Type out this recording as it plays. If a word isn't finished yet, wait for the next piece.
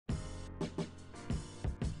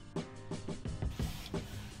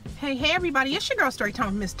Hey everybody, it's your girl Storytime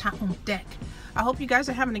with Miss Tom on Deck. I hope you guys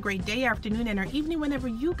are having a great day, afternoon, and or evening whenever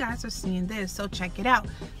you guys are seeing this, so check it out.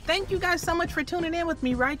 Thank you guys so much for tuning in with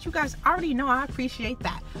me, right? You guys already know I appreciate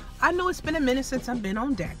that. I know it's been a minute since I've been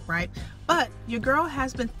on deck, right? But your girl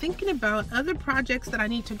has been thinking about other projects that I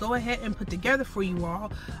need to go ahead and put together for you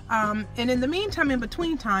all. And in the meantime, in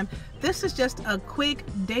between time, this is just a quick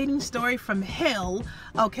dating story from hell,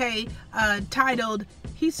 okay, titled,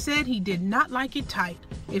 He Said He Did Not Like It Tight.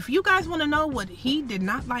 If you guys want to know what he did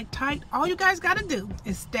not like tight, all you guys got to do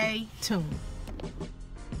is stay tuned.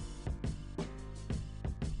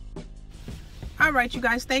 All right, you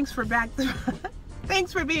guys, thanks for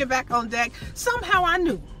being back on deck. Somehow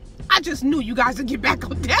I just knew you guys would get back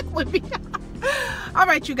on deck with me. All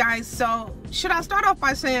right, you guys, so should I start off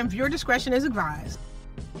by saying viewer discretion is advised?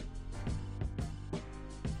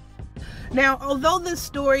 Now, although this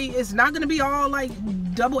story is not going to be all like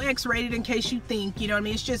double X rated in case you think, you know what I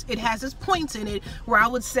mean? It's just, it has its points in it where I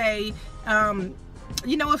would say,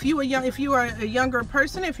 you know, if you are a younger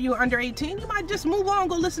person, if you are under 18, you might just move on,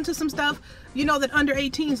 go listen to some stuff, you know, that under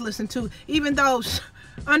 18s listen to, even though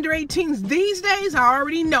under 18s these days, I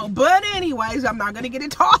already know. But anyways, I'm not going to get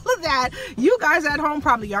into all of that. You guys at home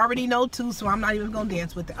probably already know too, so I'm not even going to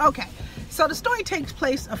dance with it. Okay, so the story takes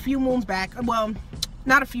place a few moons back. Well,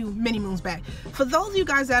 not a few, many moons back. For those of you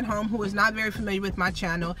guys at home who is not very familiar with my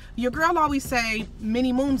channel, your girl always say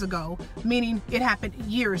many moons ago, meaning it happened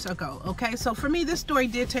years ago, okay? So for me, this story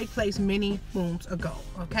did take place many moons ago,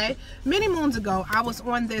 okay? Many moons ago, I was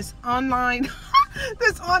on this online,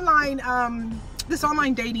 this online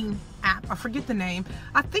dating app. I forget the name.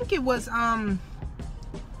 I think it was,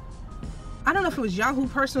 I don't know if it was Yahoo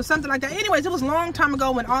Person or something like that. Anyways, it was a long time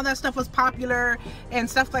ago when all that stuff was popular and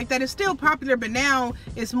stuff like that. It's still popular, but now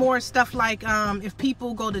it's more stuff like if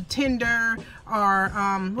people go to Tinder or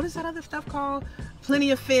what is that other stuff called? Plenty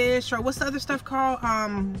of Fish, or what's the other stuff called?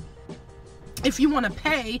 If you want to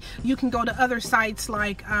pay, you can go to other sites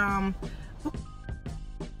like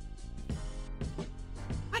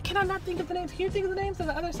can I not think of the names? Can you think of the names of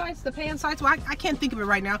the other sites, the paying sites? Well, I can't think of it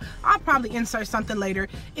right now. I'll probably insert something later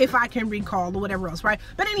if I can recall or whatever else, right?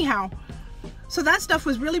 But anyhow, so that stuff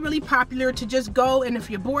was really, really popular to just go, and if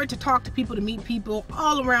you're bored, to talk to people, to meet people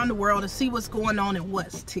all around the world, to see what's going on and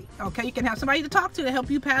what's tea, okay? You can have somebody to talk to help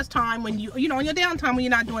you pass time when you know, in your downtime when you're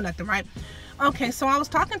not doing nothing, right? Okay, so I was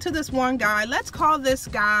talking to this one guy. Let's call this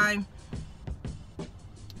guy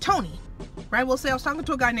Tony, right? We'll say I was talking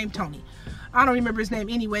to a guy named Tony. I don't remember his name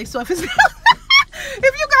anyway, so if it's if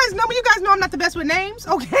you guys know me, you guys know I'm not the best with names,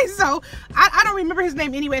 okay? So I don't remember his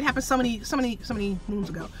name anyway. It happened so many moons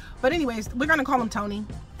ago. But anyways, we're gonna call him Tony,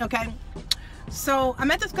 okay? So I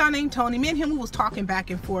met this guy named Tony. Me and him, we was talking back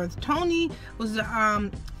and forth. Tony was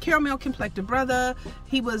a caramel complected brother.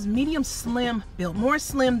 He was medium slim built, more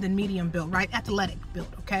slim than medium built, right? Athletic built,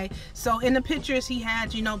 okay? So in the pictures, he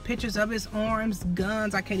had, you know, pictures of his arms,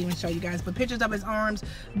 guns. I can't even show you guys, but pictures of his arms,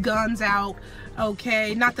 guns out,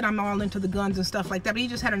 okay? Not that I'm all into the guns and stuff like that, but he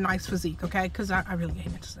just had a nice physique, okay? Because I really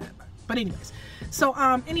ain't into that. But anyways, so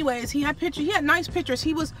anyways, he had nice pictures.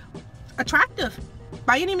 He was attractive.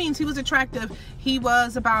 By any means, he was attractive. He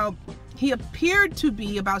appeared to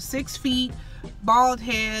be about 6 feet, bald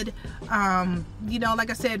head, you know, like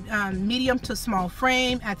I said, medium to small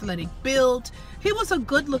frame, athletic build. He was a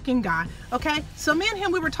good looking guy, okay? So me and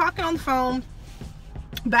him, we were talking on the phone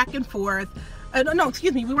back and forth. No,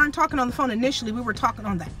 excuse me, we weren't talking on the phone initially. We were talking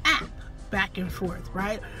on the app back and forth,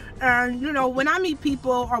 right? And you know, when I meet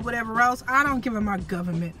people or whatever else, I don't give them my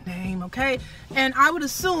government name, okay? And I would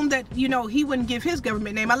assume that, you know, he wouldn't give his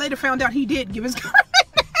government name. I later found out he did give his government name.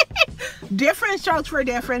 Different strokes for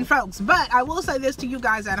different folks. But I will say this to you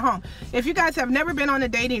guys at home. If you guys have never been on a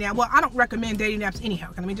dating app, well, I don't recommend dating apps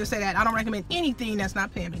anyhow. Let me just say that. I don't recommend anything that's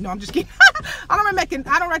not paying me. No, I'm just kidding. I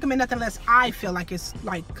don't recommend nothing unless I feel like it's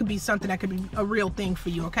like could be something that could be a real thing for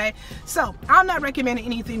you, okay? So I'm not recommending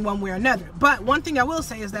anything one way or another. But one thing I will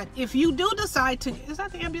say is that if you do decide to, is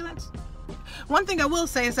that the ambulance? One thing I will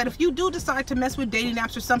say is that if you do decide to mess with dating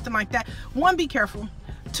apps or something like that, one, be careful.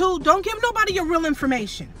 Two, don't give nobody your real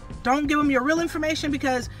information. Don't give them your real information,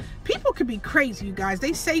 because people could be crazy, you guys.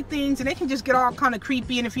 They say things and they can just get all kind of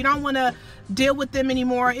creepy, and if you don't want to deal with them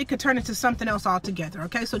anymore, it could turn into something else altogether,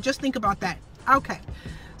 okay? So just think about that. Okay,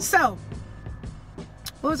 so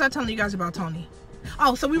what was I telling you guys about Tony?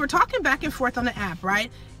 Oh, so we were talking back and forth on the app,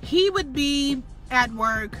 right? He would be at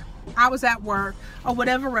work, I was at work or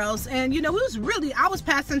whatever else, and you know, I was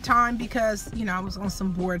passing time because, you know, I was on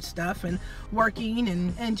some board stuff and working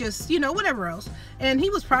and just, you know, whatever else. And he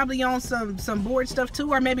was probably on some board stuff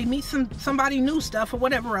too, or maybe meet somebody new stuff or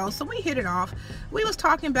whatever else. So we hit it off. We was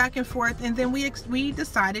talking back and forth, and then we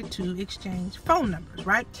decided to exchange phone numbers,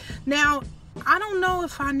 right? Now, I don't know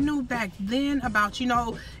if I knew back then about, you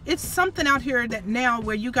know, it's something out here that now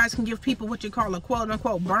where you guys can give people what you call a quote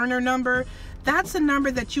unquote burner number. That's a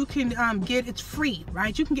number that you can get. It's free,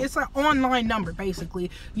 right? You can get, it's an online number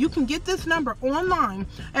basically. You can get this number online,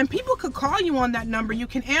 and people could call you on that number. You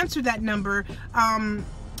can answer that number, and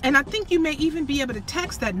I think you may even be able to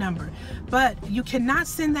text that number, but you cannot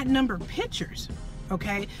send that number pictures.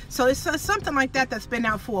 Okay, so it's something like that that's been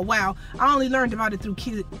out for a while. I only learned about it through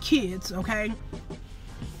kids, okay?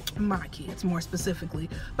 My kids, more specifically.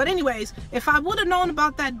 But anyways, if I would have known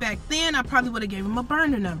about that back then, I probably would have gave him a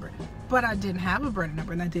burner number. But I didn't have a burner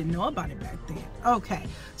number, and I didn't know about it back then. Okay,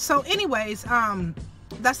 so anyways,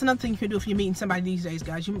 that's another thing you can do if you're meeting somebody these days,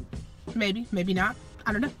 guys. You maybe not.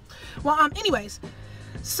 I don't know. Well, anyways.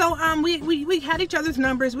 So we had each other's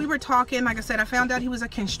numbers. We were talking. Like I said, I found out he was a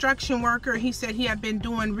construction worker. He said he had been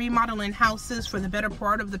doing remodeling houses for the better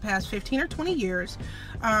part of the past 15 or 20 years,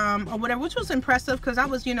 or whatever, which was impressive because I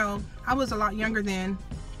was, you know, I was a lot younger then.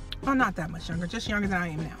 Well, not that much younger, just younger than I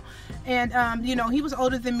am now. And you know, he was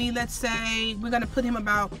older than me. Let's say we're gonna put him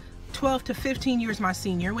about 12 to 15 years my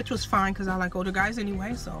senior, which was fine because I like older guys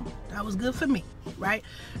anyway, so that was good for me, right?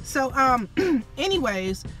 So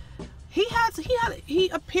anyways, he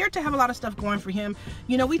appeared to have a lot of stuff going for him.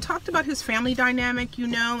 You know, we talked about his family dynamic, you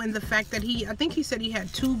know, and the fact that I think he said he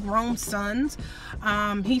had 2 grown sons.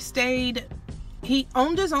 He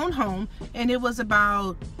owned his own home, and it was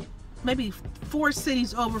about maybe 4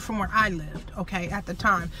 cities over from where I lived, okay, at the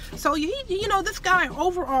time. So you know, this guy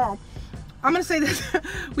overall, I'm gonna say this,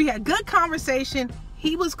 we had good conversation.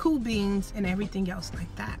 He was cool beans and everything else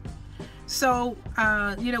like that. So,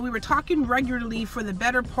 you know, we were talking regularly for the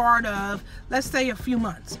better part of, let's say, a few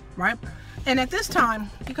months, right? And at this time,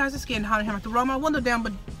 you guys, it's getting hot in here. I have to roll my window down,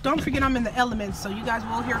 but don't forget I'm in the elements, so you guys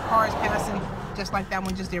will hear cars passing just like that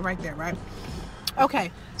one just did right there, right?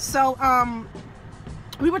 Okay, so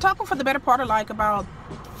we were talking for the better part of like about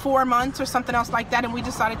 4 months or something else like that, and we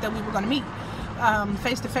decided that we were going to meet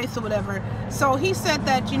face to face or whatever. So he said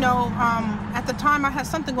that, you know, at the time I had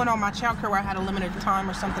something going on in my childcare where I had a limited time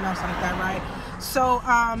or something else like that, right? So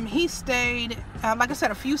he stayed, like I said,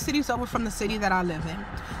 a few cities over from the city that I live in.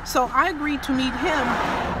 So I agreed to meet him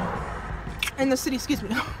in the city, excuse me,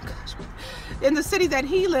 oh gosh, in the city that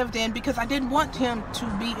he lived in, because I didn't want him to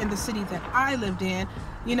be in the city that I lived in.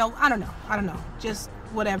 You know, I don't know, just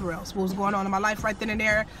whatever else what was going on in my life right then and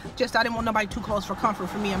there. Just I didn't want nobody too close for comfort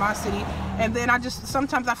for me in my city. And then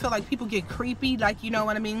sometimes I feel like people get creepy, like, you know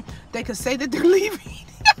what I mean, they could say that they're leaving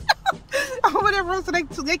or whatever else,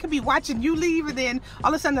 so they could be watching you leave, and then all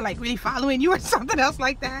of a sudden they're like really following you or something else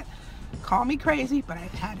like that. Call me crazy, but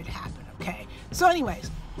I've had it happen. Okay, so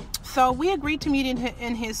anyways, so we agreed to meet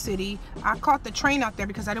in his city. I caught the train out there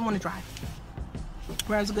because I didn't want to drive.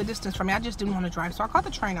 Where it was a good distance from me, I just didn't want to drive, so I caught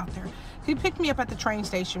the train out there. He picked me up at the train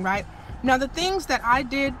station, right? Now, the things that I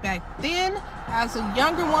did back then as a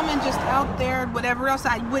younger woman, just out there, whatever else,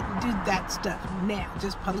 I wouldn't do that stuff now.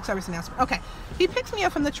 Just public service announcement. Okay, he picks me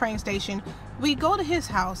up from the train station. We go to his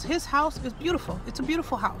house. His house is beautiful. It's a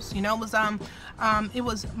beautiful house. You know, it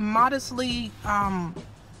was modestly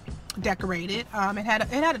decorated. It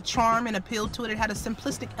had a charm and appeal to it. It had a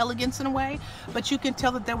simplistic elegance in a way, but you can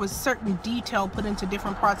tell that there was certain detail put into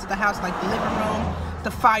different parts of the house, like the living room,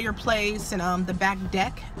 the fireplace, and the back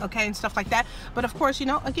deck, okay, and stuff like that. But of course, you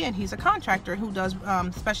know, again, he's a contractor who does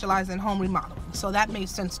specialize in home remodeling, so that made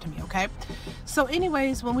sense to me. Okay, so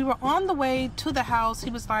anyways, when we were on the way to the house, he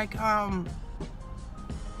was like, I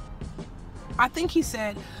think he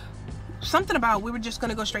said something about we were just going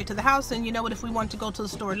to go straight to the house, and you know what, if we want to go to the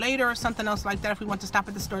store later or something else like that, if we want to stop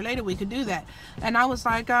at the store later, we could do that. And I was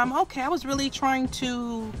like, okay. I was really trying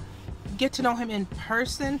to get to know him in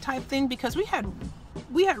person type thing, because we had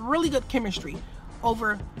really good chemistry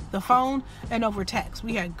over the phone and over text.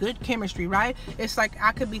 We had good chemistry, right? It's like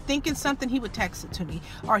I could be thinking something, he would text it to me,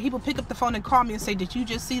 or he would pick up the phone and call me and say, did you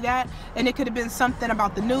just see that? And it could have been something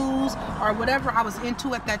about the news or whatever I was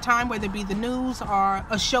into at that time, whether it be the news or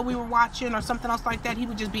a show we were watching or something else like that. He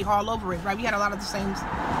would just be all over it, right? We had a lot of the same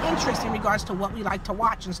interests in regards to what we like to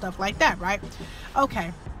watch and stuff like that, right?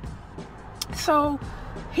 Okay, so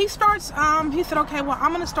he starts, he said, okay, well,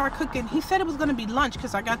 I'm gonna start cooking. He said it was gonna be lunch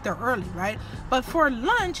because I got there early, right? But for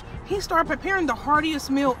lunch, he started preparing the heartiest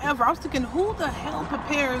meal ever. I was thinking, who the hell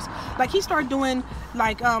prepares, like, he started doing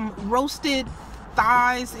like roasted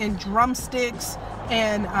thighs and drumsticks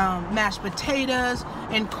and mashed potatoes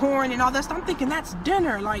and corn and all that stuff. I'm thinking that's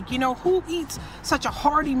dinner. Like, you know, who eats such a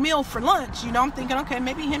hearty meal for lunch? You know, I'm thinking, okay,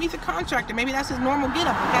 maybe him, he's a contractor, maybe that's his normal get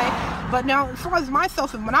up, okay? But now, as far as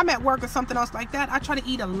myself, and when I'm at work or something else like that, I try to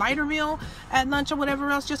eat a lighter meal at lunch or whatever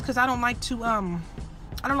else, just because I don't like to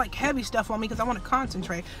I don't like heavy stuff on me because I want to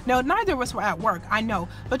concentrate. Now, neither of us were at work, I know.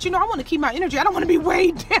 But, you know, I want to keep my energy. I don't want to be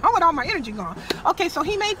weighed down with all my energy gone. Okay, so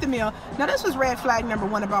he made the meal. Now, this was red flag number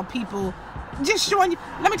one about people just showing you.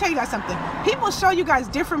 Let me tell you guys something. People show you guys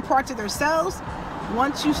different parts of themselves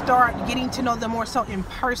once you start getting to know them more so in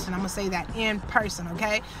person. I'm going to say that, in person,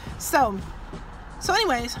 okay? So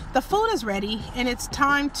anyways, the food is ready, and it's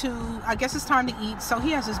time to, I guess it's time to eat. So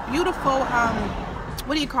he has this beautiful,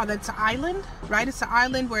 what do you call that? It's an island, right? It's an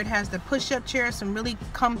island where it has the push-up chairs, some really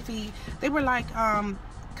comfy. They were like, kind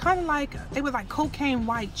of like, they were like cocaine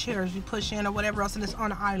white chairs you push in or whatever else, and it's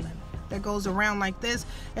on an island that goes around like this,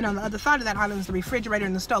 and on the other side of that island is the refrigerator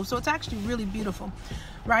and the stove. So it's actually really beautiful,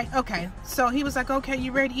 right? Okay, so he was like, okay,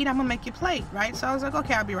 you ready to eat? I'm gonna make your plate, right? So I was like,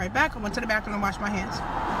 okay, I'll be right back. I went to the bathroom and washed my hands.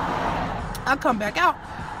 I come back out,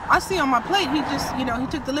 I see on my plate, he just, you know, he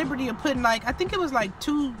took the liberty of putting like, I think it was like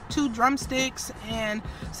two drumsticks and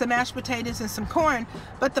some mashed potatoes and some corn.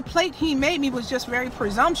 But the plate he made me was just very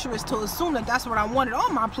presumptuous to assume that that's what I wanted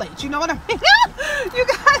on my plate. You know what I mean? You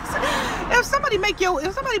guys, if somebody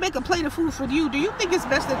make a plate of food for you, do you think it's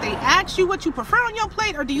best that they ask you what you prefer on your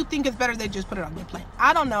plate, or do you think it's better they just put it on your plate?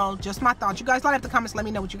 I don't know, just my thoughts. You guys let in the comments, let me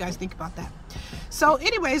know what you guys think about that. So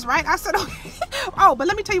anyways, right, I said, okay. Oh, but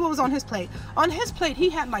let me tell you what was on his plate. On his plate, he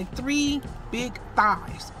had like 3 big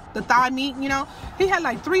thighs. The thigh meat, you know, he had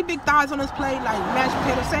like 3 big thighs on his plate, like mashed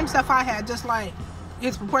potatoes, same stuff I had, just like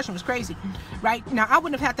his proportion was crazy, right? Now, I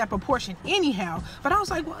wouldn't have had that proportion anyhow, but I was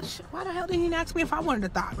like, well, why the hell didn't he ask me if I wanted a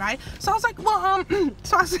thigh, right? So I was like, well,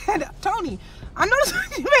 so I said, Tony, I noticed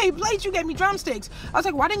when you made plates, you gave me drumsticks. I was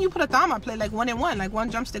like, why didn't you put a thigh on my plate, like 1 and 1, like 1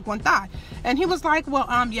 drumstick, 1 thigh? And he was like, well,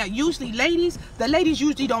 yeah, usually the ladies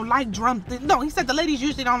usually don't like no, he said the ladies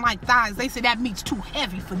usually don't like thighs. They say that meat's too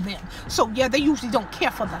heavy for them. So yeah, they usually don't care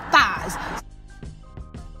for the thighs.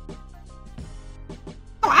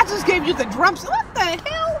 I just gave you the drumstick. What the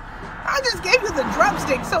hell? I just gave you the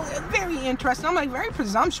drumstick. So very interesting. I'm like, very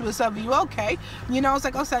presumptuous of you. Okay. You know, I was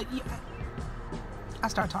like, I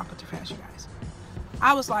started talking too fast, you guys.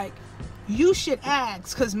 I was like, you should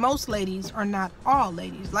ask, because most ladies are not all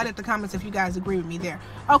ladies. Let it in the comments if you guys agree with me there.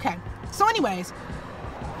 Okay. So anyways,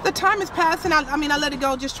 the time is passing. I let it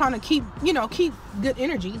go, just trying to keep good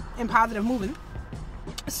energy and positive moving.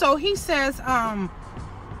 So he says,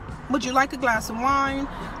 would you like a glass of wine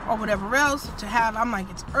or whatever else to have? I'm like,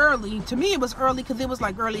 it's early. To me, it was early because it was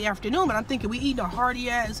like early afternoon, but I'm thinking we eating a hearty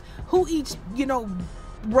ass, who eats, you know,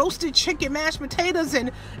 roasted chicken, mashed potatoes, and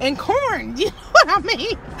corn. You know what I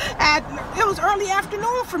mean? It was early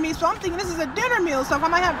afternoon for me, so I'm thinking this is a dinner meal. So if I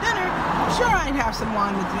might have dinner, sure, I'd have some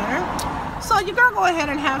wine with dinner. So you gotta go ahead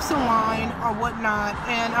and have some wine or whatnot,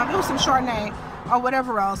 and it was some Chardonnay or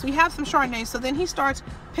whatever else. We have some Chardonnay. So then he starts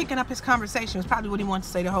picking up his conversation. It's probably what he wants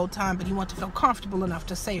to say the whole time, but he wants to feel comfortable enough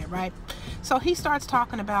to say it, right? So he starts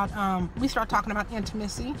talking about, we start talking about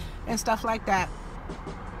intimacy and stuff like that.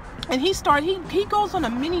 And he goes on a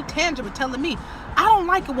mini tangent with telling me, I don't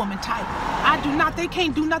like a woman tight. I do not. They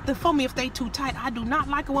can't do nothing for me if they too tight. I do not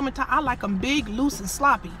like a woman tight. I like them big, loose, and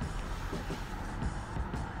sloppy.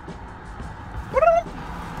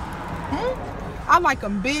 I like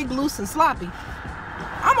them big, loose, and sloppy.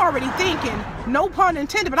 I'm already thinking, no pun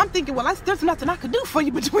intended, but I'm thinking, well, there's nothing I could do for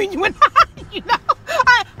you between you and I, you know.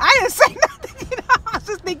 I didn't say nothing, you know. I was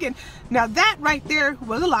just thinking, now that right there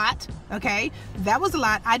was a lot, okay? That was a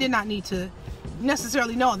lot. I did not need to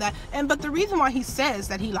necessarily know that. But the reason why he says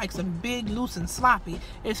that he likes them big, loose, and sloppy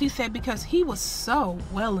is he said because he was so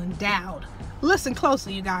well endowed. Listen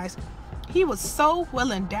closely, you guys. He was so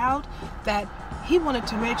well endowed that he wanted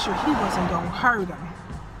to make sure he wasn't going to hurt him.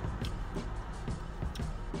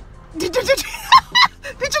 Did you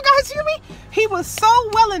guys hear me? He was so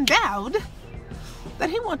well endowed that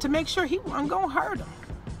he wanted to make sure he wasn't going to hurt him.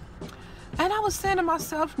 And I was saying to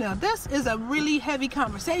myself, now this is a really heavy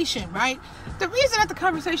conversation, right? The reason that the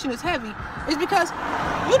conversation is heavy is because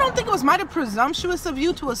you don't think it was mighty presumptuous of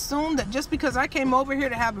you to assume that just because I came over here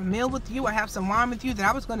to have a meal with you or have some wine with you that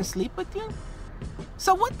I was going to sleep with you?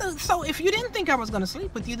 So so if you didn't think I was going to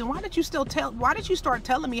sleep with you, then why did you start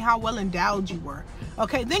telling me how well endowed you were?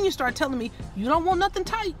 Okay, then you start telling me you don't want nothing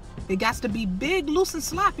tight. It got to be big, loose, and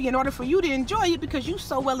sloppy in order for you to enjoy it, because you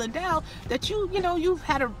so well endowed that you've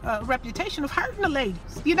had a reputation of hurting the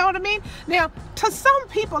ladies. You know what I mean? Now, to some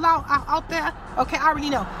people out there, okay, I already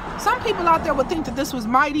know. Some people out there would think that this was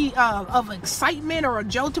mighty of excitement or a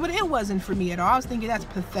jolt, but it wasn't for me at all. I was thinking that's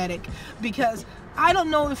pathetic, because I don't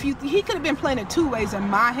know if he could have been playing it two ways in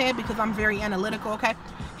my head, because I'm very analytical, okay?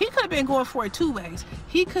 He could have been going for it two ways.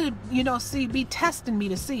 He could, be testing me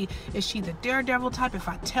to see, is she the daredevil type? If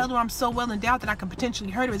I tell her I'm so well endowed that I can potentially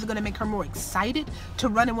hurt her, is it going to make her more excited to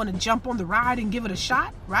run and want to jump on the ride and give it a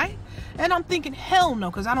shot, right? And I'm thinking, hell no,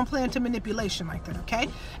 because I don't play into manipulation like that, okay?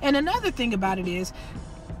 And another thing about it is,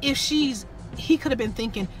 he could have been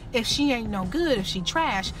thinking, if she ain't no good, if she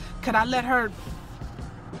trash, could I let her...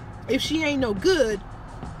 If she ain't no good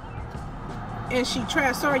and she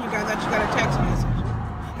trash, sorry you guys, I just got a text message.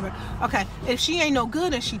 Okay, if she ain't no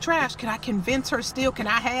good and she trash, can I convince her still? Can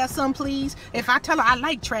I have some, please? If I tell her I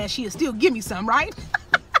like trash, she'll still give me some, right?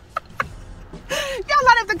 Y'all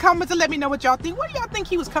let in the comments and let me know what y'all think. Where do y'all think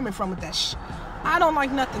he was coming from with that I don't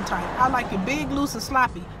like nothing tight. I like it big, loose, and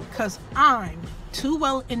sloppy, because I'm too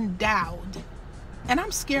well endowed and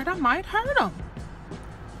I'm scared I might hurt him.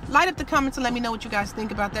 Light up the comments and let me know what you guys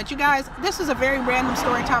think about that. You guys, this is a very random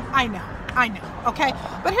story time. I know, okay?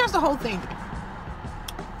 But here's the whole thing.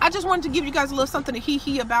 I just wanted to give you guys a little something to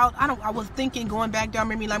hee about. I was thinking, going back down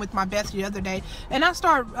memory lane with my bestie the other day, and I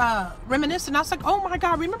started reminiscing. I was like, oh my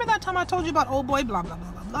God, remember that time I told you about old boy, blah, blah,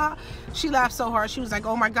 blah, blah, blah. She laughed so hard. She was like,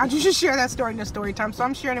 oh my God, you should share that story in the story time. So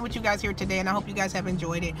I'm sharing it with you guys here today, and I hope you guys have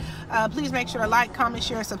enjoyed it. Please make sure to like, comment,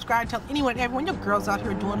 share, subscribe. Tell everyone, your girl's out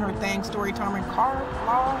here doing her thing, story time and car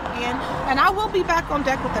log in. And I will be back on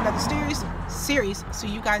deck with another series, so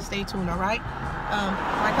you guys stay tuned, all right?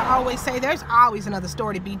 Like I always say, there's always another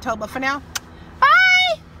story to be told. But for now,